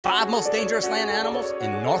5 most dangerous land animals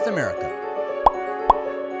in North America.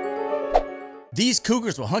 These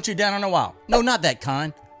cougars will hunt you down in the wild. No, not that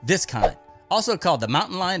kind. This kind. Also called the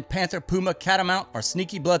mountain lion, panther, puma, catamount, or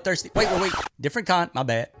sneaky bloodthirsty. Wait. Different kind, my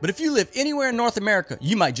bad. But if you live anywhere in North America,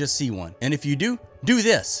 you might just see one. And if you do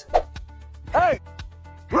this. Hey!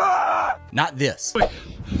 Not this. Wait,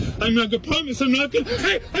 I'm not gonna promise, I'm not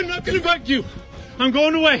gonna bite you. I'm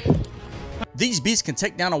going away. These beasts can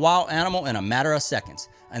take down a wild animal in a matter of seconds.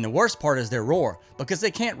 And the worst part is their roar, because they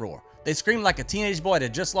can't roar. They scream like a teenage boy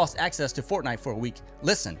that just lost access to Fortnite for a week.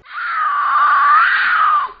 Listen.